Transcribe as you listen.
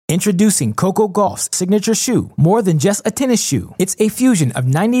Introducing Coco Gauff's signature shoe, more than just a tennis shoe. It's a fusion of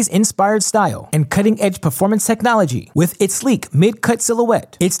 90s-inspired style and cutting-edge performance technology. With its sleek mid-cut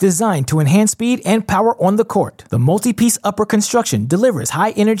silhouette, it's designed to enhance speed and power on the court. The multi-piece upper construction delivers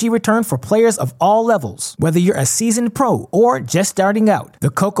high-energy return for players of all levels. Whether you're a seasoned pro or just starting out, the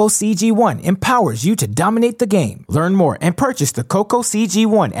Coco CG1 empowers you to dominate the game. Learn more and purchase the Coco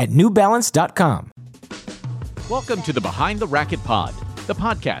CG1 at NewBalance.com. Welcome to the Behind the Racket Pod, the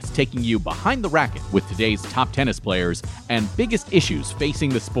podcast taking you behind the racket with today's top tennis players and biggest issues facing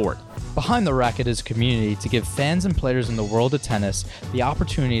the sport. Behind the Racket is a community to give fans and players in the world of tennis the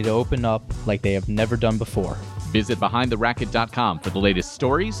opportunity to open up like they have never done before. Visit BehindTheRacket.com for the latest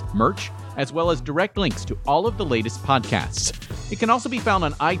stories, merch, as well as direct links to all of the latest podcasts. It can also be found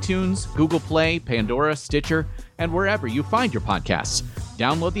on iTunes, Google Play, Pandora, Stitcher, and wherever you find your podcasts.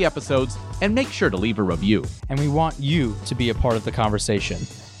 Download the episodes and make sure to leave a review. And we want you to be a part of the conversation.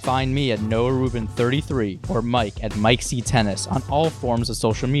 Find me at Noah Rubin 33 or Mike at Mike C Tennis on all forms of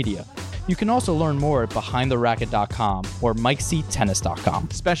social media. You can also learn more at BehindTheRacket.com or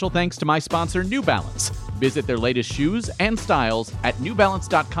MikeCTennis.com. Special thanks to my sponsor, New Balance. Visit their latest shoes and styles at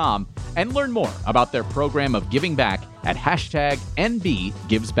NewBalance.com and learn more about their program of giving back at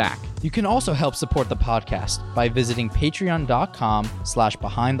 #NBGivesBack. You can also help support the podcast by visiting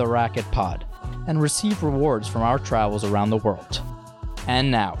patreon.com/BehindTheRacketPod and receive rewards from our travels around the world. And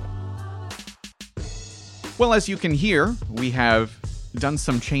now. Well, as you can hear, we have done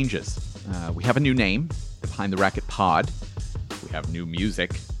some changes. We have a new name, the Behind the Racket Pod. We have new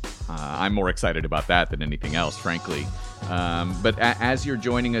music. I'm more excited about that than anything else, frankly. But as you're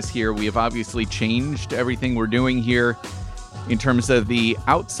joining us here, we have obviously changed everything we're doing here. In terms of the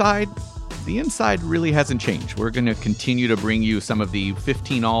outside, the inside really hasn't changed. We're going to continue to bring you some of the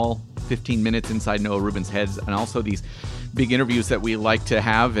 15 minutes inside Noah Rubin's heads, and also these big interviews that we like to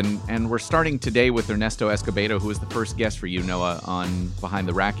have. And we're starting today with Ernesto Escobedo, who was the first guest for you, Noah, on Behind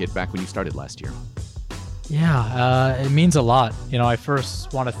the Racket back when you started last year. Yeah, it means a lot. I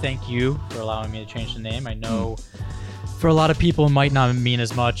first want to thank you for allowing me to change the name. I know for a lot of people it might not mean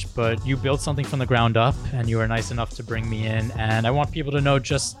as much, but you built something from the ground up and you were nice enough to bring me in. And I want people to know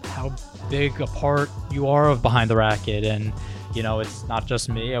just how big a part you are of Behind the Racket. And it's not just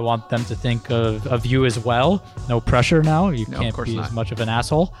me. I want them to think of you as well. No pressure now. You can't be as much of an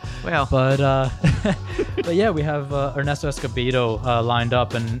asshole. Well. But yeah, we have Ernesto Escobedo lined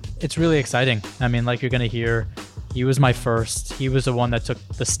up, and it's really exciting. I mean, like you're going to hear, he was my first. He was the one that took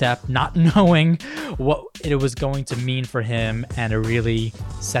the step, not knowing what it was going to mean for him, and it really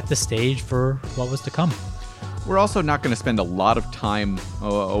set the stage for what was to come. We're also not going to spend a lot of time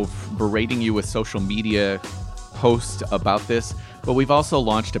berating you with social media post about this, but we've also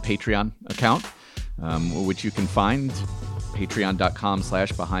launched a Patreon account, which you can find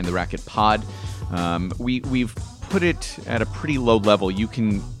patreon.com/BehindTheRacketPod. We've put it at a pretty low level. You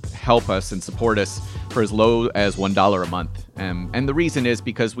can help us and support us for as low as $1 a month. And the reason is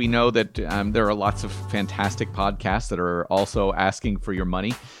because we know that there are lots of fantastic podcasts that are also asking for your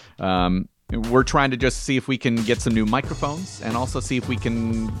money. We're trying to just see if we can get some new microphones and also see if we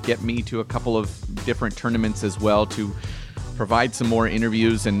can get me to a couple of different tournaments as well to provide some more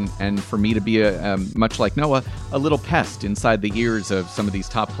interviews and for me to be, much like Noah, a little pest inside the ears of some of these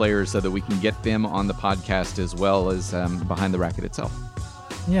top players so that we can get them on the podcast as well as Behind the Racket itself.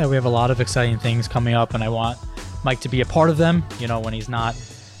 Yeah, we have a lot of exciting things coming up, and I want Mike to be a part of them, when he's not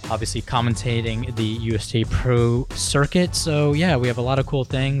obviously commentating the USTA Pro circuit. So yeah, we have a lot of cool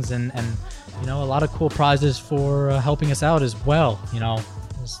things and a lot of cool prizes for helping us out as well.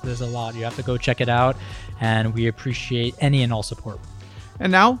 There's a lot. You have to go check it out, and we appreciate any and all support.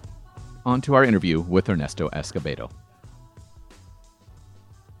 And now, on to our interview with Ernesto Escobedo.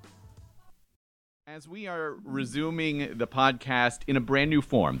 As we are resuming the podcast in a brand new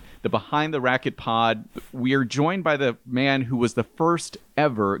form, the Behind the Racket Pod, we are joined by the man who was the first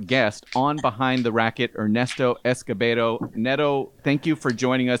ever guest on Behind the Racket, Ernesto Escobedo. Neto, thank you for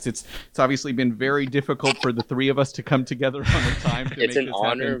joining us. It's obviously been very difficult for the three of us to come together on the time to it's make an this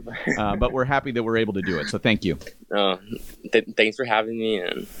honor, happen. But we're happy that we're able to do it. So thank you. Thanks for having me,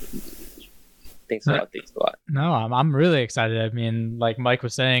 and thanks a lot. No, I'm really excited. I mean, like Mike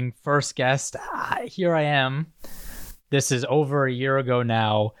was saying, first guest, here I am. This is over a year ago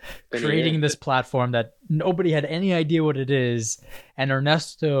now, creating this platform that nobody had any idea what it is. And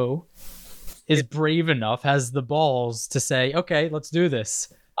Ernesto is brave enough, has the balls to say, okay, let's do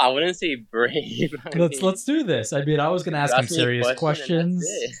this. I wouldn't say brave. Let's do this. I mean, I was going to ask him serious questions,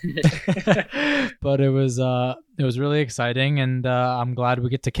 but it was really exciting, and I'm glad we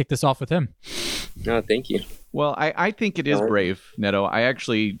get to kick this off with him. No, thank you. Well, I think it is brave, Neto.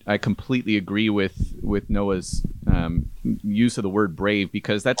 I completely agree with Noah's use of the word brave,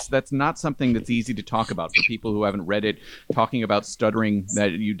 because that's not something that's easy to talk about for people who haven't read it. Talking about stuttering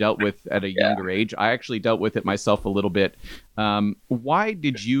that you dealt with at a younger age, I actually dealt with it myself a little bit. Why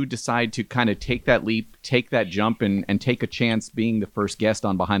did you decide to kind of take that leap, take that jump, and take a chance being the first guest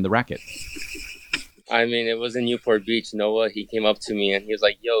on Behind the Racket? I mean, it was in Newport Beach. Noah, he came up to me and he was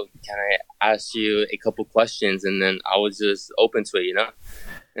like, yo, can I ask you a couple questions? And then I was just open to it,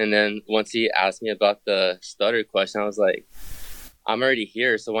 And then once he asked me about the stutter question, I was like, I'm already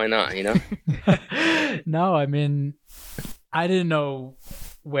here, so why not, No, I mean, I didn't know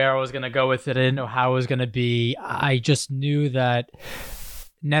where I was going to go with it. I didn't know how it was going to be. I just knew that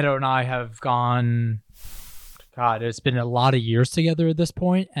Neto and I have gone... God, it's been a lot of years together at this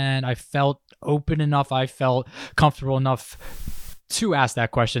point, and I felt open enough. I felt comfortable enough to ask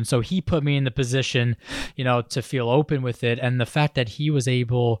that question. So he put me in the position, to feel open with it. And the fact that he was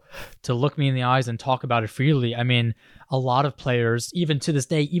able to look me in the eyes and talk about it freely. I mean, a lot of players, even to this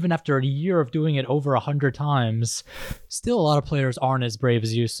day, even after a year of doing it over 100 times, still a lot of players aren't as brave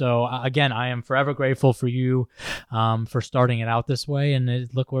as you. So again, I am forever grateful for you for starting it out this way. And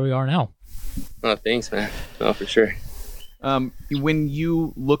look where we are now. Oh, thanks, man. No, for sure. When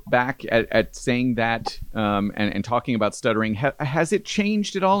you look back at saying that and talking about stuttering, has it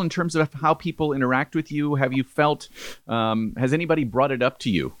changed at all in terms of how people interact with you? Have you felt, has anybody brought it up to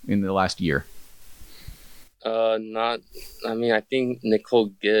you in the last year? Not, I mean, I think Nicole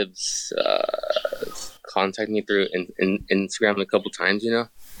Gibbs contacted me through in Instagram a couple times,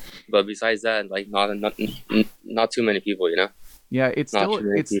 but besides that, like not too many people, Yeah, it's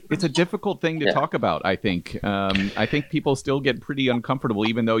a difficult thing to talk about, I think. I think people still get pretty uncomfortable,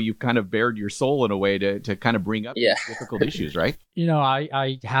 even though you've kind of bared your soul in a way to kind of bring up these difficult issues, right?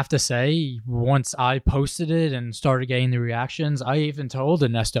 I have to say, once I posted it and started getting the reactions, I even told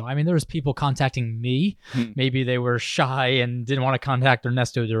Ernesto. I mean, there was people contacting me. Maybe they were shy and didn't want to contact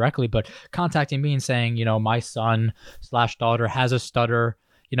Ernesto directly, but contacting me and saying, my son/daughter has a stutter.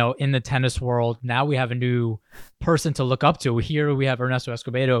 In the tennis world, now we have a new person to look up to. Here we have Ernesto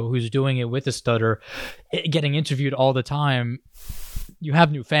Escobedo, who's doing it with a stutter, getting interviewed all the time. You have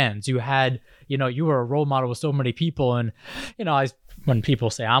new fans. You had, you were a role model with so many people. And, when people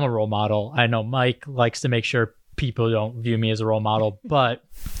say I'm a role model, I know Mike likes to make sure people don't view me as a role model. But,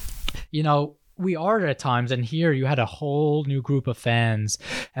 we are at times, and here you had a whole new group of fans.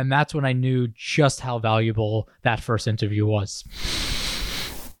 And that's when I knew just how valuable that first interview was.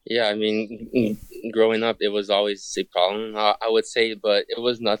 Yeah, I mean, growing up, it was always a problem, I would say, but it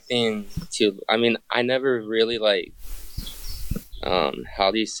was nothing I never really,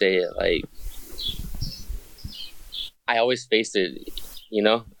 how do you say it? I always faced it,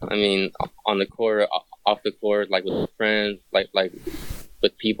 I mean, on the court, off the court, with friends,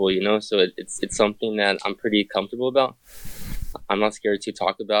 with people, so it's something that I'm pretty comfortable about. I'm not scared to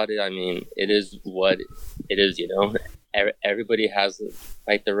talk about it. I mean, it is what it is, Everybody has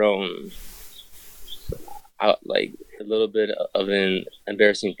their own a little bit of an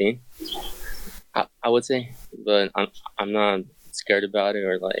embarrassing thing, I would say, but I'm not scared about it,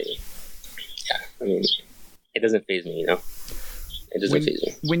 or I mean, it doesn't faze me, It doesn't faze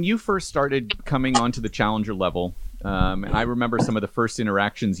me. When you first started coming onto the challenger level, and I remember some of the first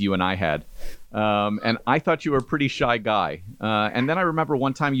interactions you and I had, and I thought you were a pretty shy guy. And then I remember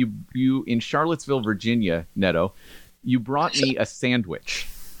one time you in Charlottesville, Virginia, Neto, you brought me a sandwich,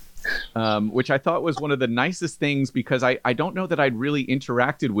 which I thought was one of the nicest things, because I don't know that I'd really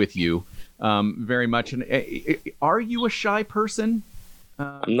interacted with you very much. And are you a shy person?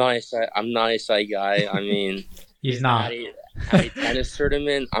 I'm not a shy guy. I mean, he's not. At a tennis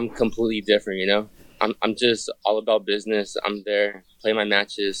tournament, I'm completely different, I'm just all about business. I'm there, play my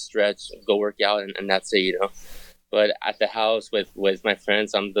matches, stretch, go work out, and that's it, But at the house with my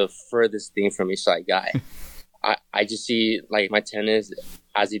friends, I'm the furthest thing from a shy guy. I just see my tennis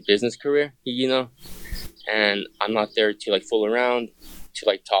as a business career, and I'm not there to fool around,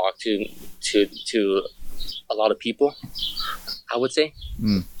 to talk to a lot of people, I would say.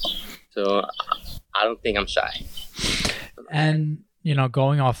 So I don't think I'm shy. And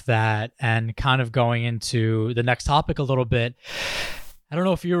going off that and kind of going into the next topic a little bit, I don't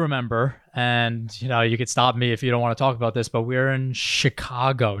know if you remember, and you could stop me if you don't want to talk about this, but we're in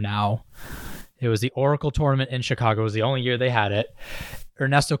Chicago now. It was the Oracle tournament in Chicago. It was the only year they had it.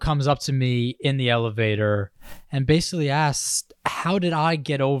 Ernesto comes up to me in the elevator and basically asked, how did I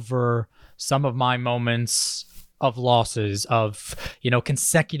get over some of my moments of losses, of,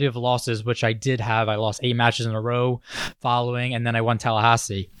 consecutive losses, which I did have. I lost 8 matches in a row following, and then I won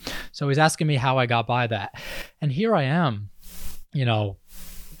Tallahassee. So he's asking me how I got by that. And here I am,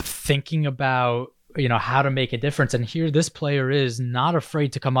 thinking about, how to make a difference. And here this player is not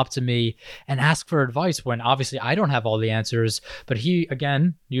afraid to come up to me and ask for advice when obviously I don't have all the answers. But he,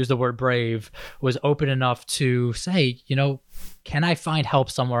 again, used the word brave, was open enough to say, can I find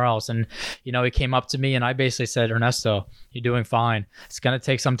help somewhere else? And, he came up to me and I basically said, Ernesto, you're doing fine. It's going to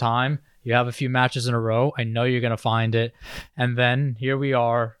take some time. You have a few matches in a row. I know you're going to find it. And then here we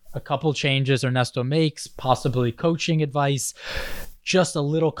are, a couple changes Ernesto makes, possibly coaching advice, just a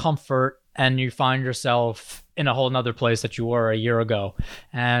little comfort, and you find yourself in a whole nother place that you were a year ago.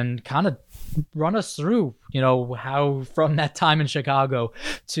 And kind of run us through, how from that time in Chicago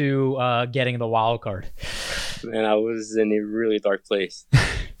to getting the wild card. Man, I was in a really dark place.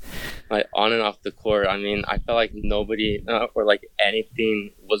 Like on and off the court. I mean, I felt like nobody or like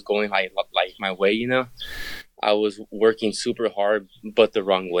anything was going like my way, I was working super hard, but the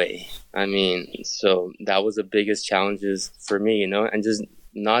wrong way. I mean, so that was the biggest challenges for me, and just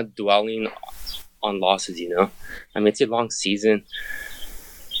not dwelling on losses, I mean, it's a long season.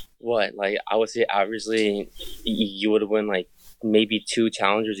 Like I would say averagely you would win like maybe 2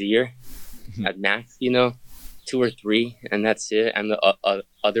 challengers a year at max, 2 or 3, and that's it. And the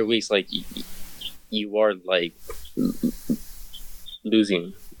other weeks, like you are like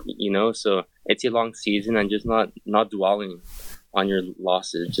losing, so it's a long season, and just not dwelling on your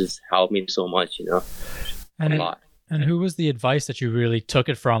losses just helped me so much, and a lot. And who was the advice that you really took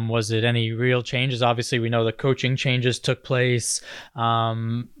it from? Was it any real changes? Obviously, we know the coaching changes took place.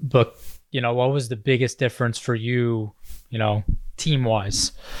 But, what was the biggest difference for you,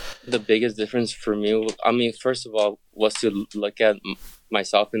 team-wise? The biggest difference for me, I mean, first of all, was to look at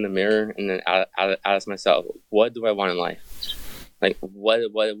myself in the mirror and then ask myself, what do I want in life? Like, what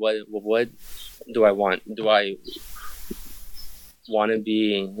do I want? Do I want to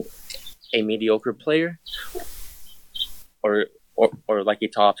be a mediocre player? Or like a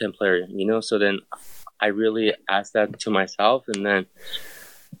top 10 player, So then I really asked that to myself, and then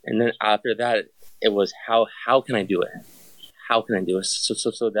after that, it was how can I do it? How can I do it?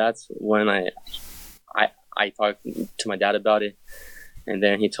 So that's when I talked to my dad about it, and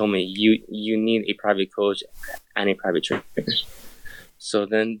then he told me you need a private coach and a private trainer. So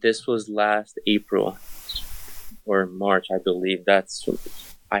then this was last April or March, I believe. That's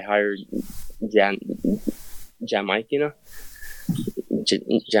I hired Jan Mike,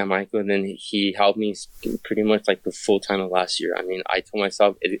 Jan Michael, and then he helped me pretty much like the full time of last year. I mean, I told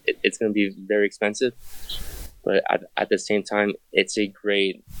myself it's going to be very expensive, but at the same time, it's a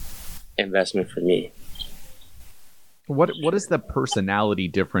great investment for me. What is the personality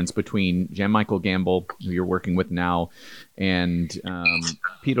difference between Jan-Michael Gamble, who you're working with now, and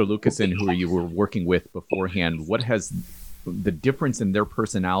Peter Lucassen, who you were working with beforehand? What has the difference in their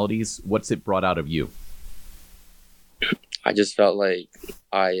personalities? What's it brought out of you? I just felt like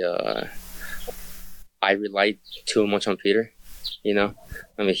I relied too much on Peter. I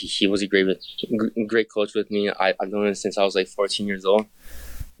mean, he was a great coach with me. I've known him since I was like 14 years old.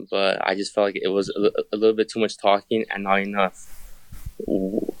 But I just felt like it was a little bit too much talking and not enough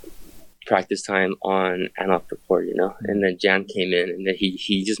practice time on and off the court, And then Jan came in, and then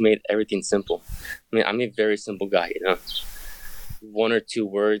he just made everything simple. I mean, I'm a very simple guy, 1 or 2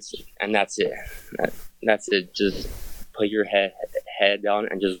 words, and that's it. That's it. Just put your head down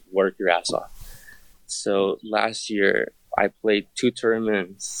and just work your ass off. So last year, I played 2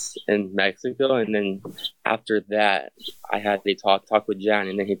 tournaments in Mexico, and then after that, I had a talk with Jan,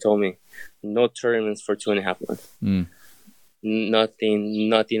 and then he told me, no tournaments for 2.5 months.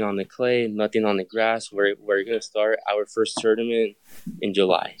 Nothing on the clay, nothing on the grass. We're going to start our first tournament in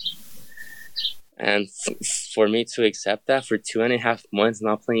July. And for me to accept that for 2.5 months,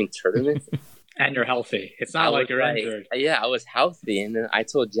 not playing tournaments. And you're healthy. It's not like you're injured. Yeah, I was healthy. And then I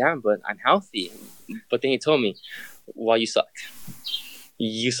told Jan, but I'm healthy. But then he told me, well, you suck.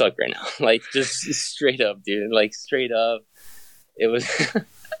 You suck right now. Like, just straight up, dude. Like, straight up. It was...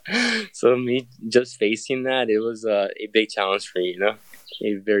 So me just facing that, it was a big challenge for me,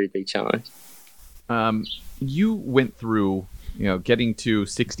 A very big challenge. You went through, getting to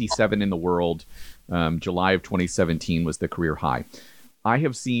 67 in the world. July of 2017 was the career high. I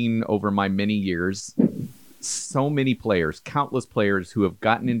have seen over my many years so many players, countless players who have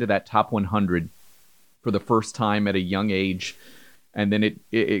gotten into that top 100 for the first time at a young age, and then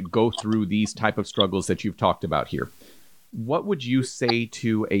it go through these type of struggles that you've talked about here. What would you say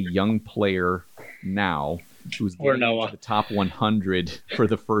to a young player now who's Or getting Noah. into the top 100 for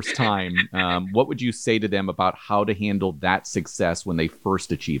the first time, what would you say to them about how to handle that success when they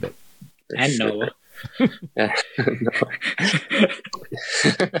first achieve it? And Noah. Yeah.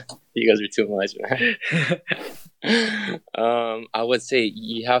 You guys are too much, man. I would say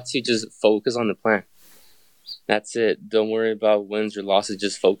you have to just focus on the plan. That's it. Don't worry about wins or losses.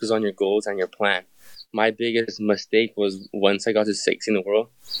 Just focus on your goals and your plan. My biggest mistake was once I got to 60 in the world.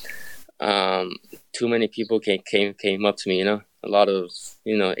 Too many people came up to me, a lot of,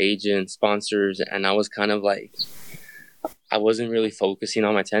 agents, sponsors, and I was kind of like, I wasn't really focusing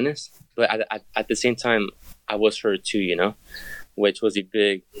on my tennis, but at the same time, I was hurt too, which was a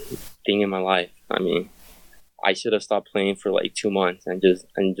big thing in my life. I mean, I should have stopped playing for like 2 months and just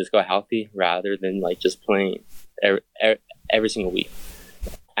got healthy rather than like just playing every single week.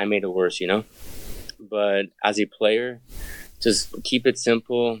 I made it worse, But as a player, just keep it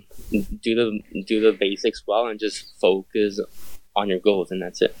simple, do the basics well, and just focus on your goals, and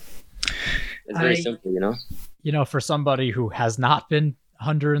that's it. It's very simple, For somebody who has not been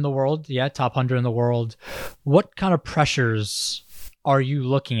 100 in the world yet, top 100 in the world, what kind of pressures are you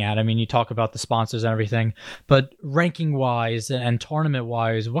looking at? I mean, you talk about the sponsors and everything, but ranking wise and tournament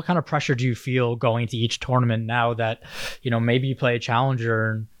wise, what kind of pressure do you feel going to each tournament now that, maybe you play a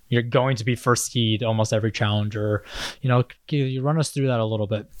challenger and you're going to be first seed almost every challenger? Can you run us through that a little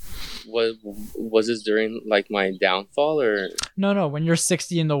bit? Was this during like my downfall or? No. When you're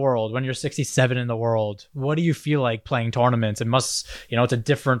 60 in the world, when you're 67 in the world, what do you feel like playing tournaments? It must, it's a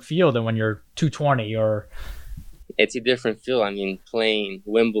different feel than when you're 220 or. It's a different feel. I mean, playing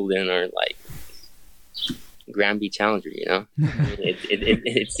Wimbledon or like Granby Challenger,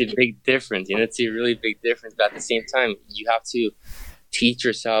 it's a big difference. It's a really big difference. But at the same time, you have to teach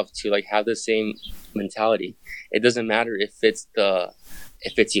yourself to like have the same mentality. It doesn't matter if it's a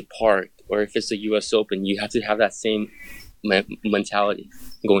park or if it's the U.S. Open. You have to have that same mentality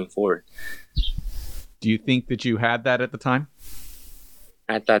going forward. Do you think that you had that at the time?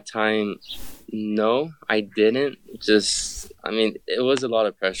 At that time, no, I didn't. It was a lot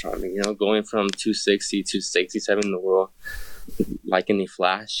of pressure on me, going from 260 to 67 in the world, like in a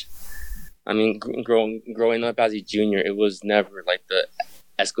flash. I mean, growing up as a junior, it was never like the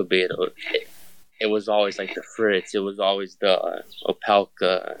Escobedo. It was always like the Fritz. It was always the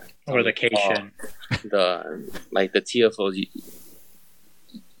Opelka. Or the Cation. The TFOs,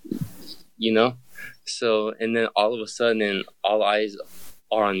 So, and then all of a sudden, all eyes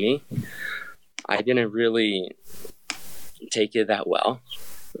are on me. I didn't really take it that well,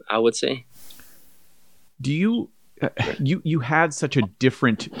 I would say. Do you had such a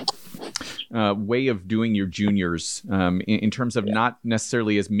different way of doing your juniors in terms of not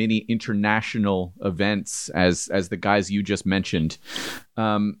necessarily as many international events as the guys you just mentioned.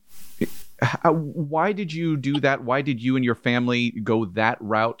 Why did you do that? Why did you and your family go that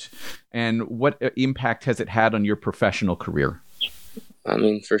route? And what impact has it had on your professional career? I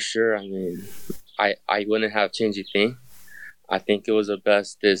mean, for sure. I mean, I wouldn't have changed a thing. I think it was the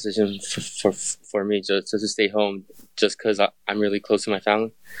best decision for me just to stay home, just because I'm really close to my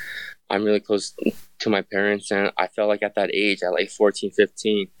family. I'm really close to my parents, and I felt like at that age, at like 14,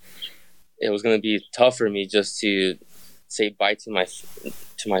 15, it was going to be tough for me just to say bye to my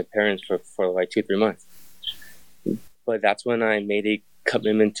parents for like 2-3 months. But that's when I made a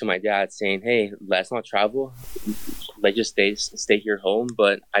commitment to my dad saying, hey, let's not travel. Let's just stay here home.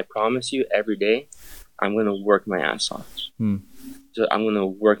 But I promise you every day, I'm going to work my ass off. So I'm going to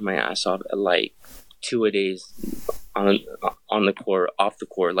work my ass off at like 2 a days on the court, off the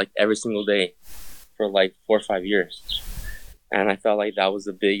court, like every single day for like 4 or 5 years. And I felt like that was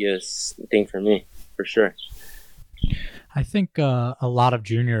the biggest thing for me, for sure. I think a lot of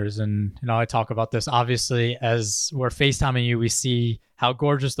juniors, and I talk about this, obviously, as we're FaceTiming you, we see how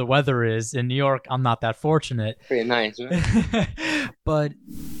gorgeous the weather is. In New York, I'm not that fortunate. Pretty nice, right? But,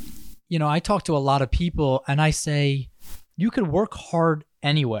 I talk to a lot of people and I say, you could work hard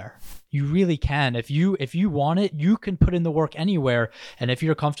anywhere. You really can. If you want it, you can put in the work anywhere. And if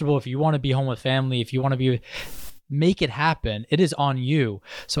you're comfortable, if you want to be home with family, if you want to make it happen, it is on you.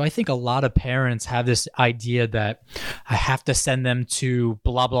 So I think a lot of parents have this idea that I have to send them to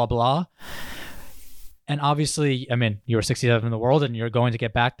blah, blah, blah. And obviously, I mean, you're 67 in the world and you're going to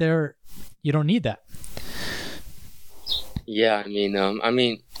get back there. You don't need that. Yeah,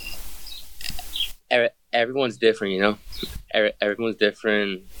 everyone's different, Everyone's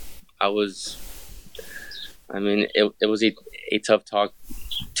different. It was a tough talk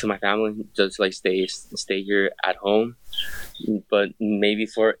to my family, just like stay here at home. But maybe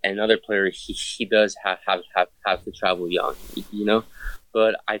for another player, he does have to travel young,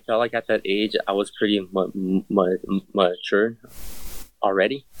 but I felt like at that age I was pretty mature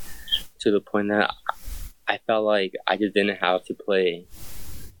already, to the point that I felt like I just didn't have to play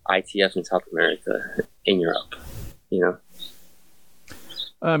ITF in South America, in Europe, you know.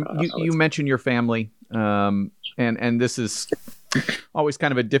 You mentioned your family, and this is always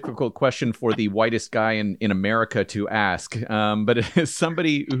kind of a difficult question for the whitest guy in America to ask. But as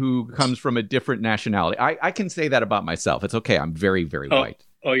somebody who comes from a different nationality, I can say that about myself. It's okay. I'm very, very white.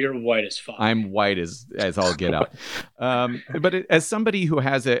 Oh, you're white as fuck. I'm white as all get out. But as somebody who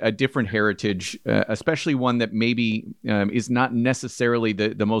has a different heritage, especially one that maybe is not necessarily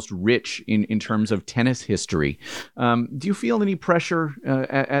the most rich in terms of tennis history, do you feel any pressure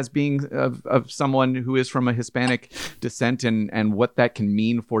as being of someone who is from a Hispanic descent and what that can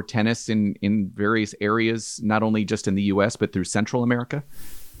mean for tennis in various areas, not only just in the U.S., but through Central America?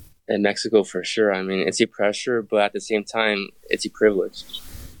 In Mexico, for sure. I mean, it's a pressure, but at the same time, it's a privilege.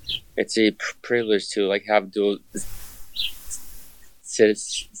 It's a privilege to like have dual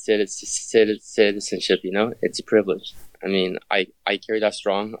citizenship. You know, it's a privilege. I mean, I carry that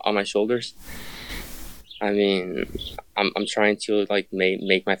strong on my shoulders. I mean, I'm trying to like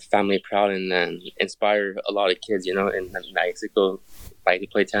make my family proud and then inspire a lot of kids, you know, in Mexico, like to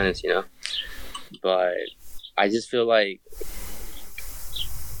play tennis, you know. But I just feel like,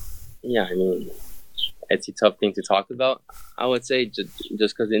 yeah, I mean, it's a tough thing to talk about, I would say, just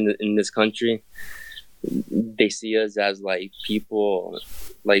because in this country, they see us as like people,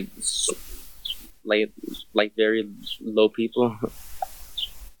 like very low people,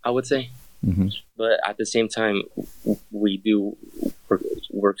 I would say. Mm-hmm. But at the same time, we do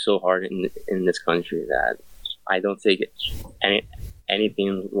work so hard in this country that I don't take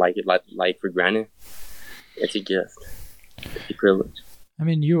anything like for granted. It's a gift. It's a privilege. I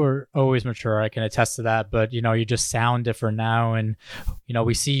mean, you were always mature. I can attest to that. But, you know, you just sound different now. And, you know,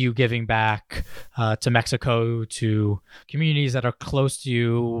 we see you giving back to Mexico, to communities that are close to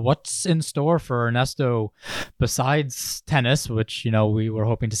you. What's in store for Ernesto besides tennis, which, you know, we were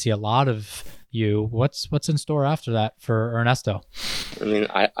hoping to see a lot of you? What's in store after that for Ernesto? I mean,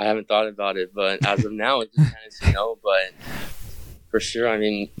 I haven't thought about it, but as of now, it's just tennis, you know. But for sure, I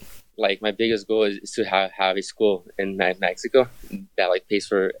mean, like my biggest goal is to have a school in Mexico that like pays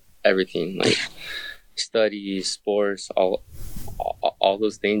for everything, like studies, sports, all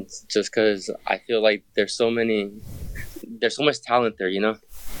those things. Just because I feel like there's so much talent there, you know.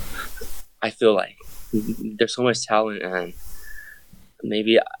 I feel like there's so much talent, and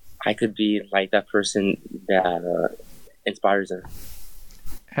maybe I could be like that person that inspires them.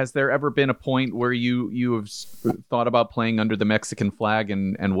 Has there ever been a point where you have thought about playing under the Mexican flag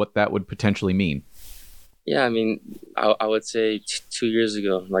and what that would potentially mean? Yeah, I mean, I would say 2 years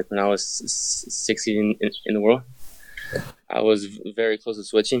ago, like when I was 16 in the world, I was very close to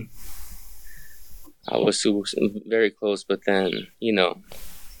switching. I was very close, but then, you know,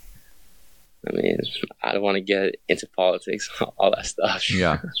 I mean, I don't want to get into politics, all that stuff.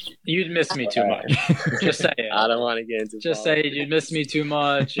 Yeah. You'd miss me too much. Just say it. I don't want to get into Just politics. say you'd miss me too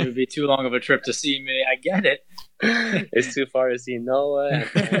much. It would be too long of a trip to see me. I get it. It's too far to see Noah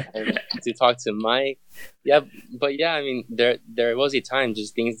and to talk to Mike. Yeah, but yeah, I mean, there was a time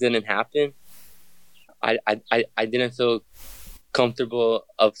just things didn't happen. I didn't feel comfortable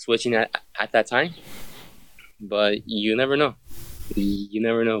of switching at that time. But you never know. You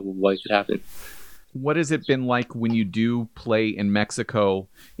never know what could happen. What has it been like when you do play in Mexico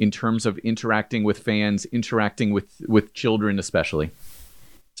in terms of interacting with fans, interacting with children especially?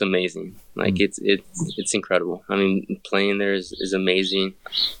 It's amazing. Like it's incredible. I mean, playing there is amazing.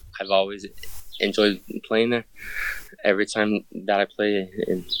 I've always enjoyed playing there. Every time that I play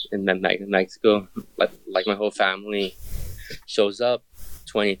in Mexico, like my whole family shows up.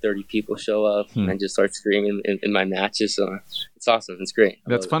 20, 30 people show up and just start screaming in my matches. So it's awesome. It's great.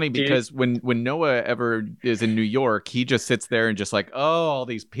 That's funny because when Noah ever is in New York, he just sits there and just like, oh, all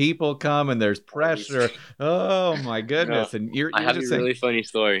these people come and there's pressure. Oh my goodness. And you're I have just a saying, really funny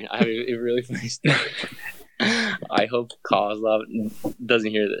story. I hope Kozlov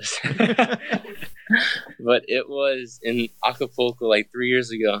doesn't hear this. But it was in Acapulco like 3 years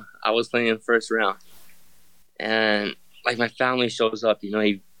ago. I was playing in first round. And like my family shows up, you know,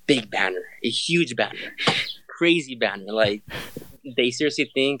 a big banner, a huge banner, crazy banner. Like they seriously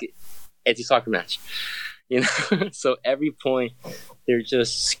think it's a soccer match, you know. So every point they're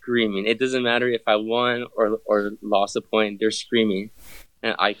just screaming. It doesn't matter if I won or lost a point. They're screaming,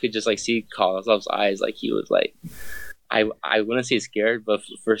 and I could just like see Kozlov's eyes. Like he was like, I wouldn't say scared, but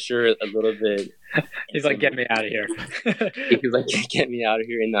for sure a little bit. He's like, get me out of here. He was like, get me out of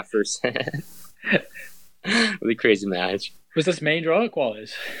here in that first set. Really crazy match. Was this main draw or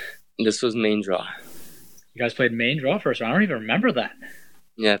qualies? This was main draw. You guys played main draw first round? I don't even remember that.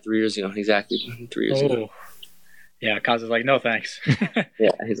 Yeah, 3 years ago. Exactly. 3 years ago. Yeah, Kaz is like, no thanks.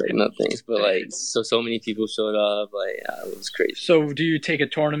 Yeah, he's like, no thanks. But like, so many people showed up. Like, it was crazy. So, do you take a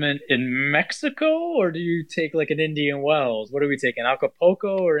tournament in Mexico or do you take like an Indian Wells? What are we taking,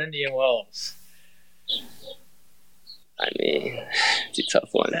 Acapulco or Indian Wells? I mean, it's a tough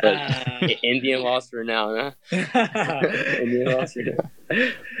one. But Indian Wells for now, huh? Indian Wells for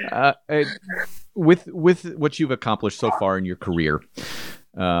now. With what you've accomplished so far in your career,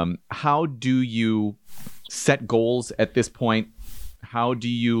 how do you set goals at this point? How do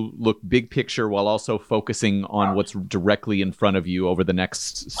you look big picture while also focusing on what's directly in front of you over the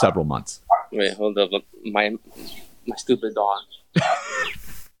next several months? Wait, hold up. Look, my stupid dog.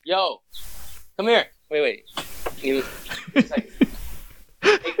 Yo, come here. Wait. Give me a second.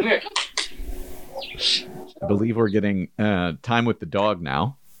 Hey, come here. I believe we're getting time with the dog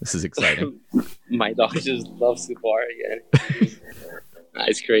now. This is exciting. My dog just loves to bark again.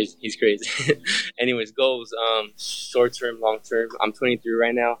 It's crazy. He's crazy. Anyways, goals, short term, long term. I'm 23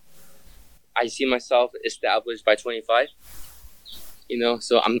 right now. I see myself established by 25. You know,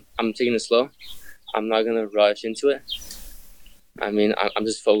 so I'm taking it slow. I'm not gonna rush into it. I mean, I'm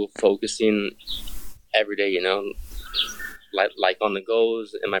just focusing every day. You know, like on the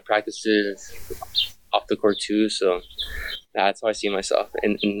goals and my practices off the court too. So that's how I see myself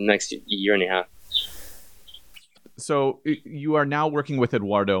in the next year and a half. So you are now working with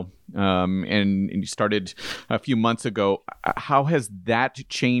Eduardo, and you started a few months ago. How has that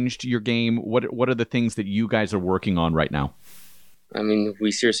changed your game? What are the things that you guys are working on right now? I mean,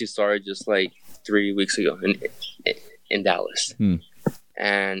 we seriously started just like 3 weeks ago in Dallas.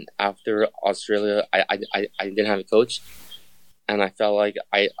 And after Australia, I didn't have a coach, and I felt like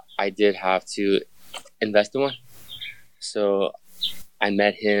I did have to invest in one. So I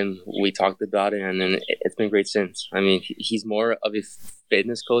met him, we talked about it, and then it's been great since. I mean, he's more of a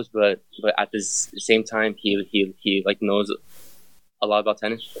fitness coach, but at the same time, he like knows a lot about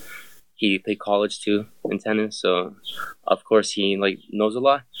tennis. He played college too in tennis, so of course he like knows a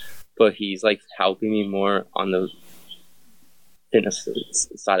lot, but he's like helping me more on the fitness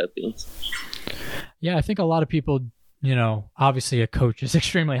side of things. Yeah, I think a lot of people, you know, obviously a coach is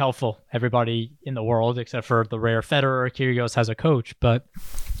extremely helpful. Everybody in the world, except for the rare Federer or Kyrgios, has a coach. But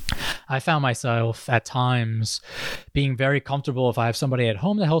I found myself at times being very comfortable if I have somebody at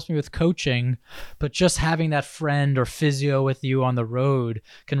home that helps me with coaching, but just having that friend or physio with you on the road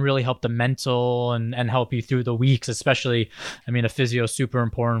can really help the mental and help you through the weeks, especially, I mean, a physio is super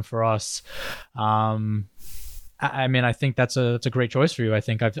important for us. I mean, I think that's a great choice for you. I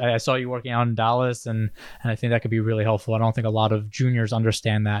think I saw you working out in Dallas, and I think that could be really helpful. I don't think a lot of juniors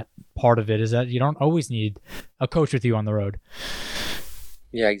understand that part of it, is that you don't always need a coach with you on the road.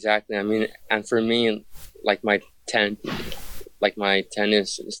 Yeah, exactly. I mean, and for me, like my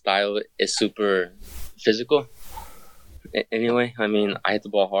tennis style is super physical. Anyway, I mean, I hit the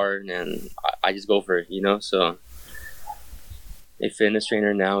ball hard and I just go for it, you know. So a fitness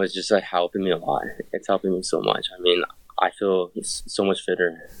trainer now is just like helping me a lot. It's helping me so much. I mean, I feel so much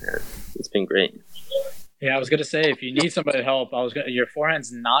fitter. It's been great. Yeah, I was gonna say, if you need somebody to help, your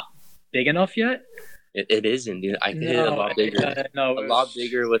forehand's not big enough yet. It isn't, dude. I can hit it a lot bigger. A lot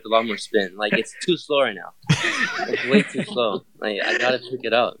bigger with a lot more spin. Like, it's too slow right now. It's way too slow. Like, I gotta pick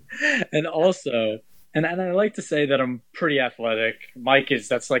it up. And also, and I like to say that I'm pretty athletic.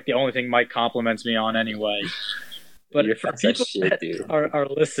 That's like the only thing Mike compliments me on anyway. But for people that are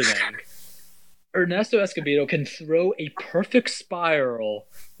listening, Ernesto Escobedo can throw a perfect spiral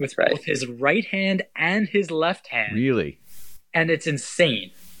with both his right hand and his left hand. Really? And it's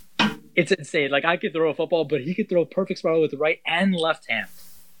insane. It's insane. Like, I could throw a football, but he could throw a perfect spiral with the right and left hand.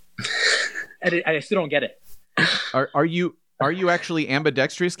 And I still don't get it. Are you actually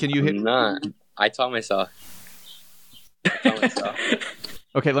ambidextrous? Can you hit? I'm not. I taught myself.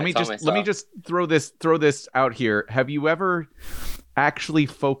 Okay, let me just throw this out here. Have you ever actually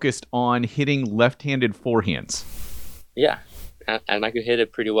focused on hitting left-handed forehands? Yeah, and I could hit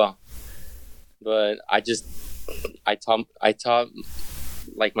it pretty well. But I taught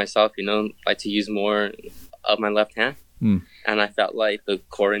like myself, you know, like to use more of my left hand. And I felt like the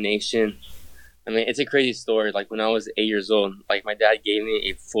coordination. I mean, it's a crazy story. Like, when I was 8 years old, like, my dad gave me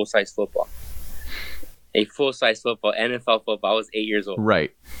a full-size football. NFL football. I was 8 years old.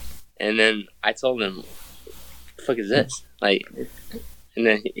 Right. And then I told him, "What the fuck is this?" Like, and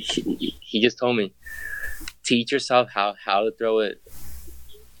then he just told me, "Teach yourself how to throw it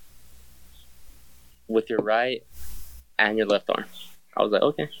with your right and your left arm." I was like,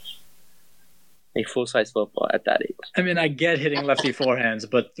 okay. a full-size football at that age. I mean, I get hitting lefty forehands,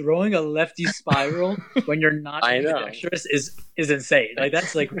 but throwing a lefty spiral when you're not dexterous is insane. Like,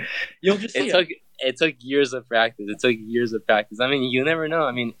 that's like, you'll just see it took years of practice. I mean, you never know.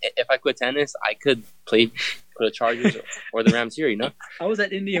 I mean, if I quit tennis, I could play for the Chargers or the Rams here, you know? I was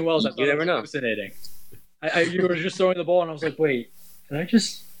at Indian Wells. You never know. Fascinating. You were just throwing the ball, and I was like, wait, did I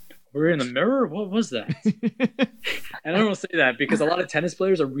just... Were we in the mirror? What was that? And I don't say that because a lot of tennis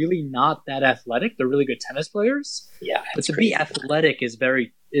players are really not that athletic. They're really good tennis players. Yeah. But to be athletic is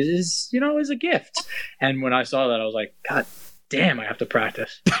a gift. And when I saw that, I was like, God damn, I have to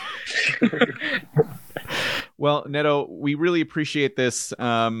practice. Well, Neto, we really appreciate this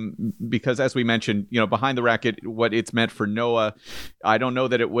because, as we mentioned, behind the racket, what it's meant for Noah, I don't know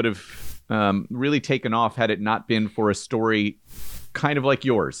that it would have really taken off had it not been for a story kind of like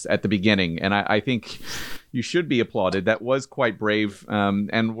yours at the beginning. And I think you should be applauded. That was quite brave.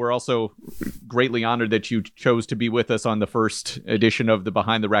 And we're also greatly honored that you chose to be with us on the first edition of the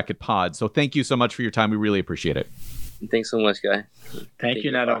Behind the Racket pod. So thank you so much for your time. We really appreciate it. Thanks so much, guy. Thank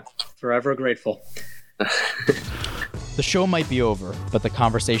you, Neto. Forever grateful. The show might be over, but the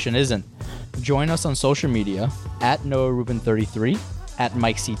conversation isn't. Join us on social media at NoahRubin33, at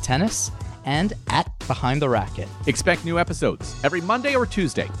Mike C. Tennis, and at Behind the Racket. Expect new episodes every Monday or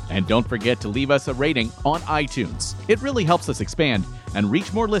Tuesday. And don't forget to leave us a rating on iTunes. It really helps us expand and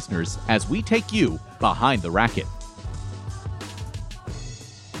reach more listeners as we take you behind the racket.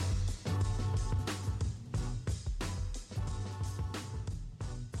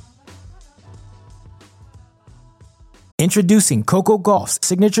 Introducing Coco Gauff's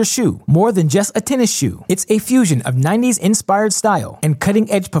signature shoe, more than just a tennis shoe. It's a fusion of 90s inspired style and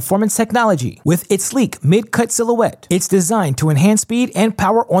cutting-edge performance technology with its sleek mid-cut silhouette. It's designed to enhance speed and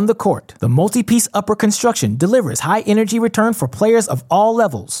power on the court. The multi-piece upper construction delivers high energy return for players of all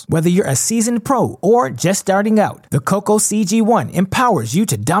levels. Whether you're a seasoned pro or just starting out, the Coco CG1 empowers you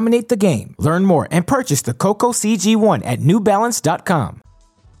to dominate the game. Learn more and purchase the Coco CG1 at NewBalance.com.